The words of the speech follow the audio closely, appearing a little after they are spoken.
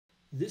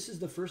This is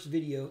the first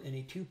video in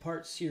a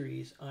two-part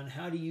series on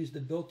how to use the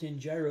built-in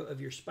gyro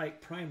of your Spike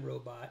Prime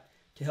robot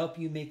to help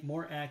you make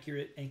more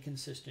accurate and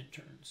consistent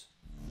turns.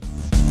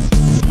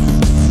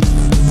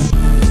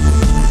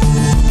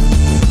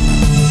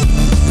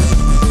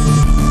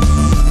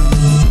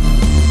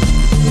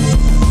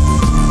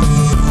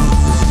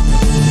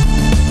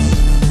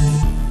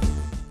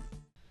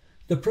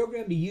 The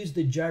program to use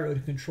the gyro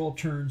to control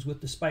turns with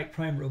the Spike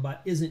Prime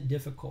robot isn't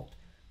difficult,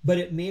 but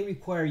it may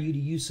require you to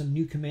use some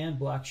new command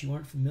blocks you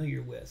aren't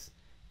familiar with,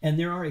 and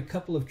there are a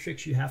couple of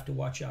tricks you have to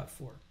watch out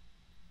for.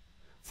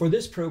 For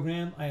this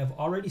program, I have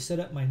already set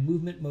up my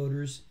movement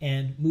motors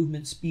and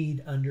movement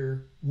speed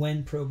under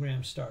when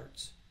program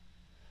starts.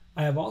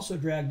 I have also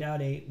dragged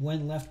out a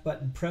when left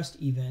button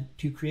pressed event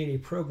to create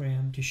a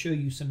program to show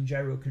you some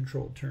gyro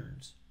controlled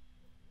turns.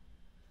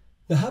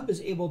 The hub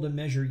is able to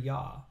measure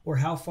yaw, or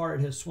how far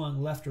it has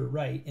swung left or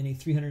right in a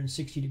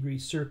 360-degree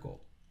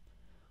circle.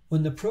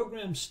 When the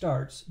program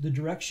starts, the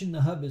direction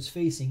the hub is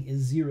facing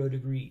is 0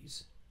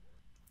 degrees.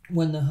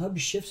 When the hub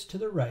shifts to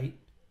the right,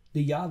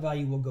 the yaw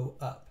value will go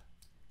up.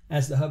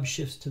 As the hub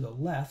shifts to the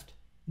left,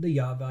 the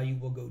yaw value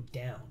will go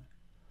down.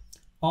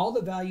 All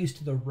the values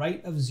to the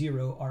right of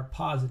 0 are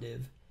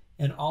positive,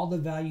 and all the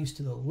values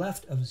to the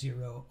left of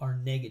 0 are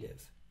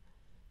negative.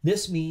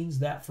 This means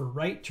that for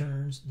right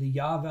turns, the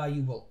yaw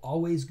value will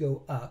always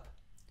go up,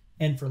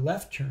 and for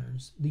left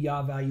turns, the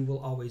yaw value will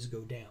always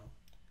go down.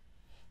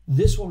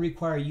 This will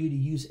require you to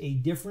use a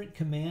different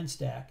command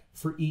stack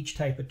for each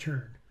type of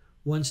turn.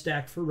 One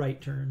stack for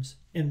right turns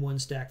and one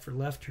stack for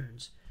left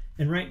turns.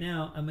 And right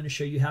now, I'm going to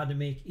show you how to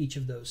make each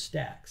of those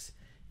stacks.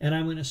 And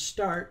I'm going to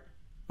start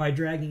by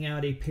dragging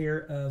out a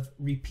pair of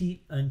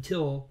repeat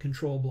until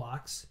control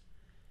blocks.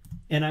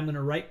 And I'm going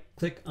to right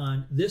click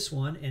on this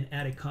one and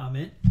add a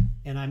comment.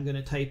 And I'm going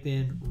to type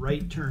in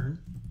right turn.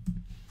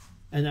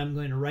 And I'm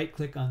going to right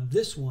click on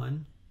this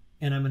one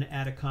and I'm going to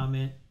add a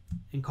comment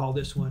and call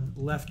this one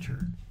left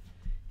turn.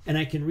 And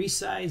I can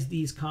resize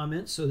these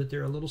comments so that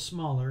they're a little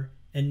smaller,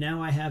 and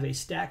now I have a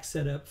stack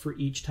set up for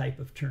each type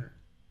of turn.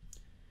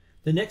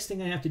 The next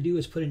thing I have to do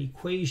is put an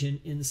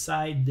equation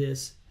inside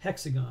this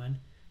hexagon,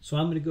 so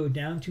I'm going to go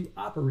down to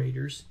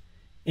operators,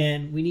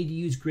 and we need to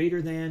use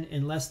greater than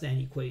and less than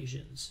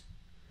equations.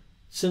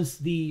 Since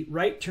the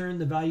right turn,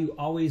 the value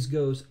always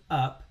goes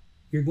up,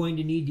 you're going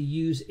to need to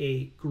use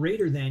a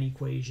greater than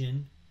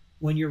equation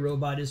when your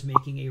robot is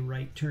making a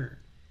right turn.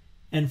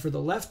 And for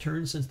the left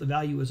turn, since the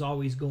value is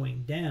always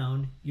going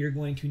down, you're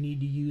going to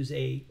need to use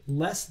a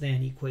less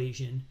than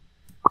equation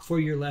for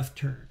your left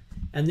turn.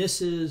 And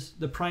this is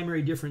the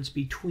primary difference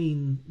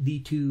between the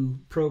two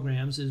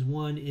programs, is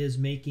one is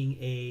making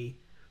a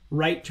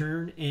right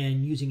turn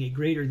and using a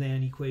greater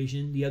than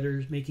equation. The other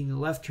is making a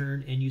left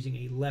turn and using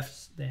a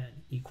less than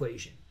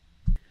equation.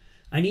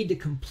 I need to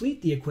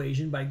complete the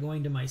equation by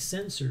going to my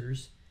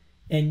sensors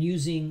and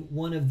using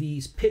one of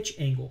these pitch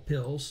angle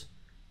pills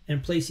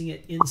and placing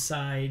it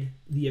inside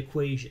the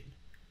equation.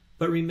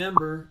 But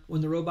remember, when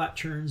the robot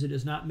turns, it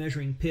is not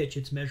measuring pitch,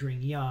 it's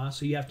measuring yaw,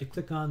 so you have to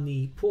click on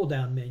the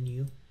pull-down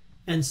menu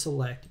and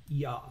select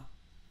yaw.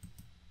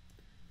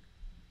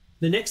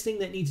 The next thing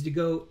that needs to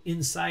go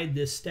inside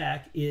this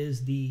stack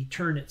is the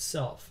turn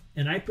itself.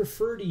 And I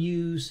prefer to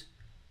use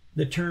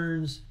the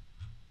turns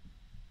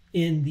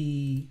in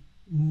the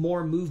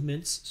more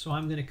movements, so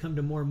I'm going to come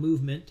to more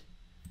movement,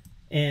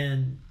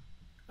 and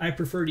I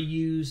prefer to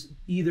use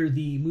either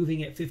the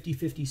moving at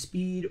 50-50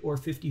 speed or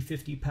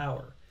 50-50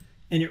 power.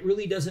 And it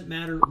really doesn't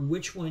matter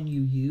which one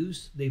you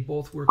use, they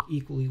both work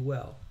equally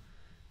well.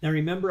 Now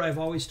remember, I've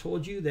always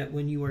told you that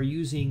when you are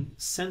using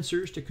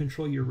sensors to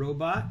control your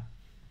robot,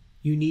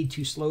 you need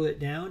to slow it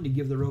down to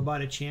give the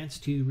robot a chance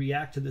to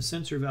react to the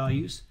sensor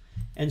values.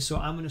 And so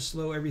I'm going to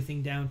slow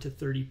everything down to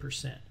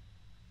 30%.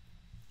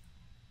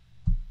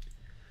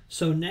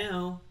 So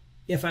now,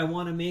 if I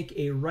want to make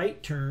a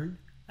right turn,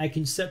 I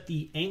can set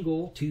the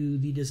angle to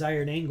the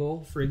desired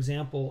angle. For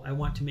example, I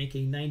want to make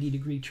a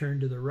 90-degree turn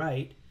to the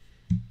right.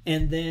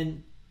 And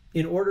then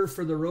in order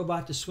for the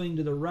robot to swing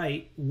to the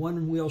right,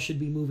 one wheel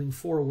should be moving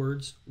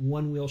forwards,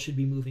 one wheel should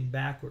be moving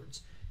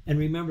backwards. And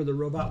remember, the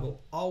robot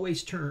will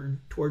always turn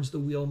towards the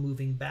wheel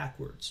moving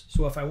backwards.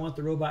 So if I want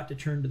the robot to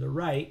turn to the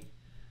right,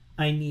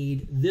 I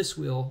need this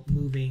wheel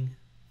moving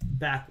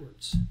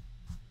backwards.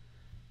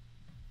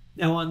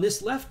 Now on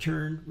this left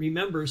turn,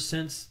 remember,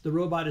 since the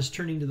robot is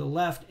turning to the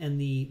left and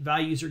the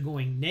values are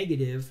going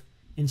negative,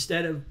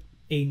 instead of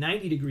a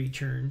 90-degree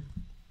turn,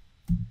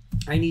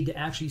 I need to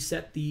actually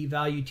set the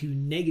value to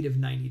negative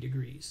 90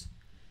 degrees.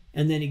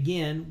 And then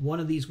again, one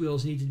of these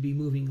wheels needs to be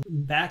moving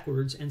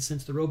backwards, and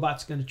since the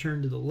robot's going to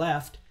turn to the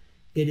left,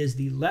 it is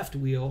the left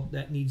wheel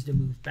that needs to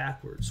move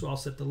backwards. So I'll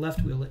set the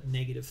left wheel at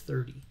negative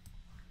 30.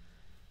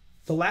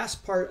 The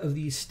last part of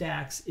these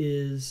stacks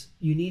is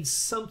you need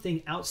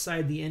something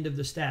outside the end of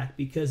the stack,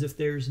 because if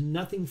there's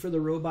nothing for the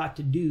robot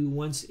to do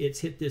once it's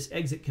hit this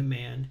exit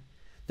command,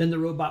 then the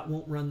robot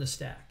won't run the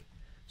stack.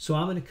 So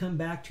I'm going to come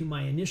back to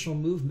my initial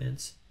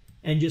movements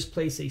and just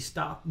place a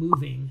stop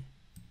moving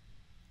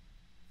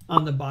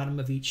on the bottom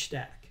of each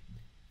stack.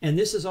 And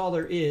this is all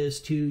there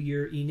is to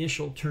your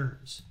initial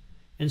turns.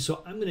 And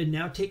so I'm going to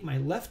now take my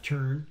left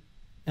turn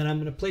and I'm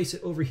going to place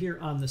it over here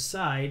on the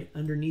side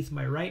underneath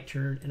my right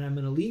turn, and I'm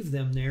going to leave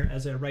them there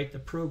as I write the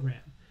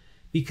program.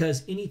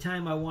 Because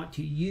anytime I want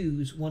to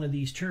use one of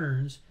these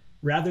turns,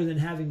 rather than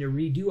having to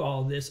redo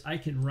all of this, I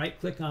can right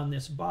click on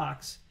this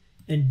box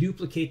and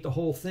duplicate the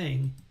whole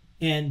thing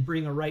and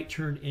bring a right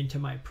turn into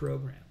my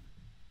program.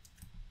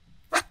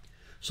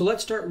 So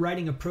let's start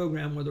writing a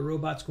program where the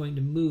robot's going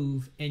to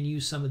move and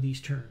use some of these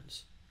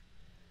turns.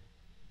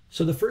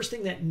 So the first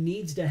thing that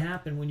needs to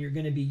happen when you're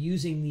going to be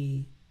using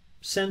the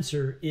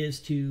sensor is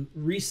to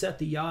reset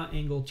the yaw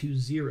angle to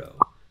 0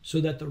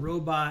 so that the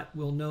robot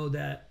will know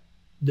that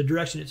the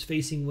direction it's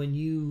facing when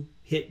you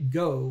hit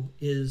go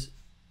is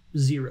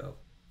 0.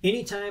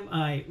 Anytime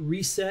I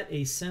reset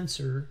a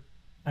sensor,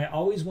 I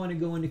always want to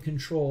go into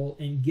control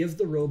and give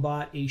the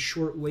robot a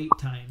short wait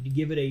time to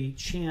give it a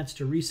chance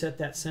to reset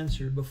that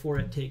sensor before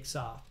it takes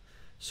off.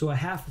 So a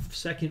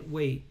half-second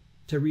wait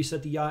to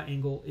reset the yaw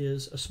angle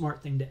is a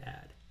smart thing to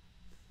add.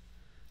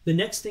 The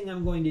next thing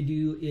I'm going to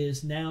do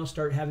is now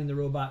start having the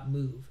robot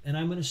move. And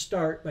I'm going to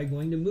start by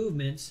going to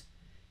movements,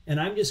 and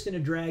I'm just going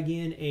to drag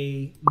in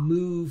a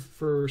move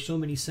for so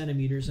many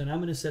centimeters, and I'm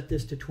going to set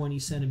this to 20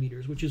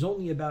 centimeters, which is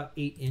only about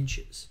 8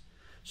 inches.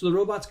 So the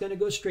robot's going to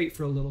go straight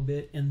for a little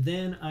bit, and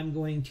then I'm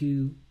going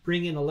to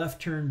bring in a left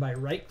turn by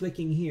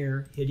right-clicking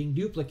here, hitting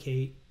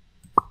duplicate,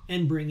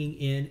 and bringing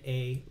in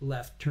a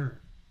left turn.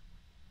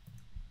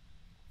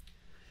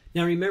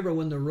 Now remember,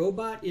 when the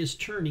robot is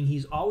turning,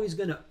 he's always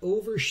going to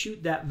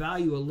overshoot that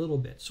value a little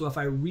bit. So if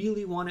I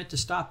really want it to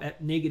stop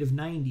at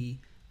 -90,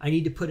 I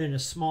need to put in a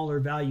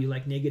smaller value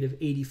like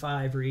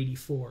 -85 or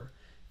 84.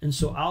 And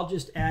so I'll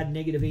just add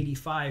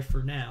 -85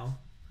 for now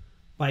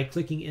by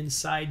clicking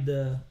inside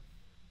the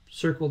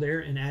circle there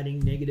and adding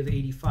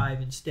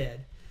 -85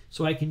 instead.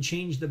 So I can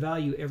change the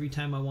value every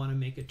time I want to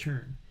make a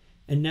turn.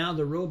 And now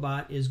the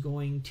robot is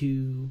going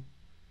to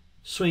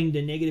swing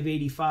to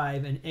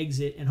 -85 and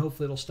exit, and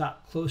hopefully it'll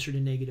stop closer to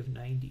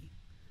 -90.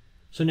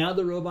 So now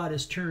the robot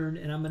is turned,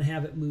 and I'm going to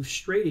have it move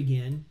straight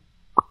again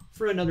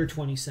for another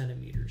 20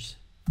 centimeters.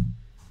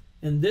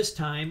 And this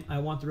time I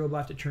want the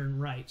robot to turn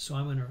right. So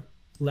I'm going to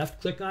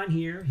left click on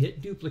here,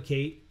 hit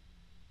duplicate,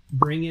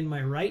 bring in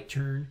my right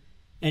turn.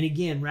 And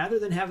again, rather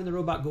than having the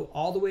robot go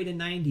all the way to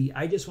 90,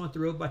 I just want the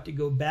robot to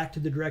go back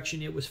to the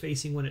direction it was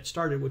facing when it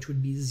started, which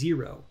would be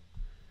 0.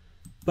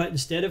 But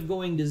instead of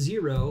going to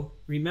 0,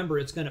 remember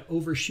it's going to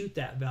overshoot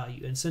that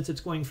value. And since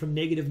it's going from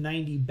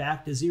 -90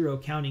 back to 0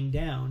 counting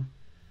down,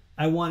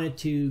 I want it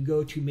to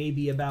go to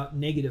maybe about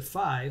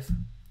 -5.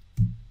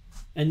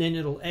 And then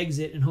it'll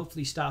exit and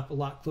hopefully stop a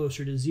lot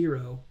closer to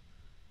 0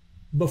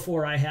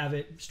 before I have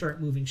it start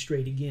moving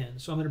straight again.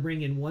 So I'm going to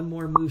bring in one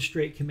more move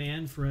straight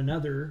command for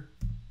another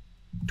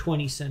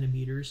 20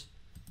 centimeters.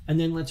 And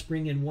then let's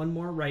bring in one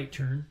more right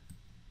turn.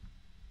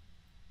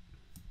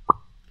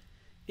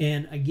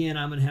 And again,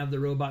 I'm going to have the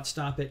robot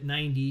stop at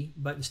 90,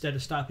 but instead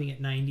of stopping at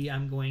 90,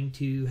 I'm going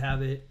to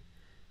have it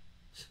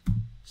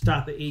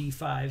stop at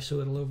 85, so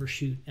it'll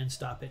overshoot and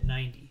stop at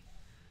 90.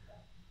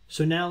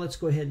 So now let's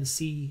go ahead and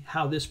see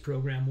how this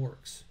program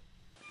works.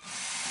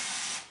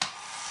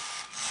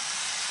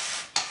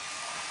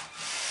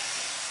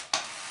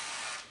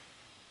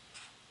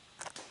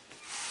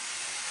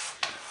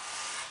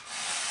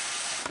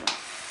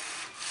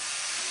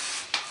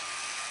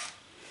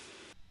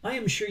 I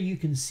am sure you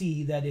can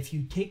see that if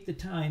you take the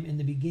time in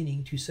the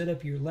beginning to set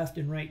up your left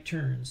and right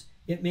turns,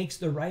 it makes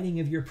the writing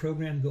of your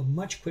program go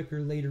much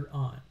quicker later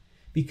on,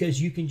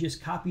 because you can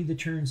just copy the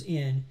turns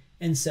in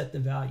and set the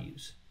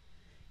values.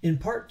 In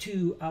part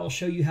 2, I'll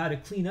show you how to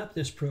clean up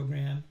this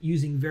program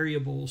using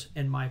variables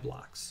and my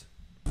blocks.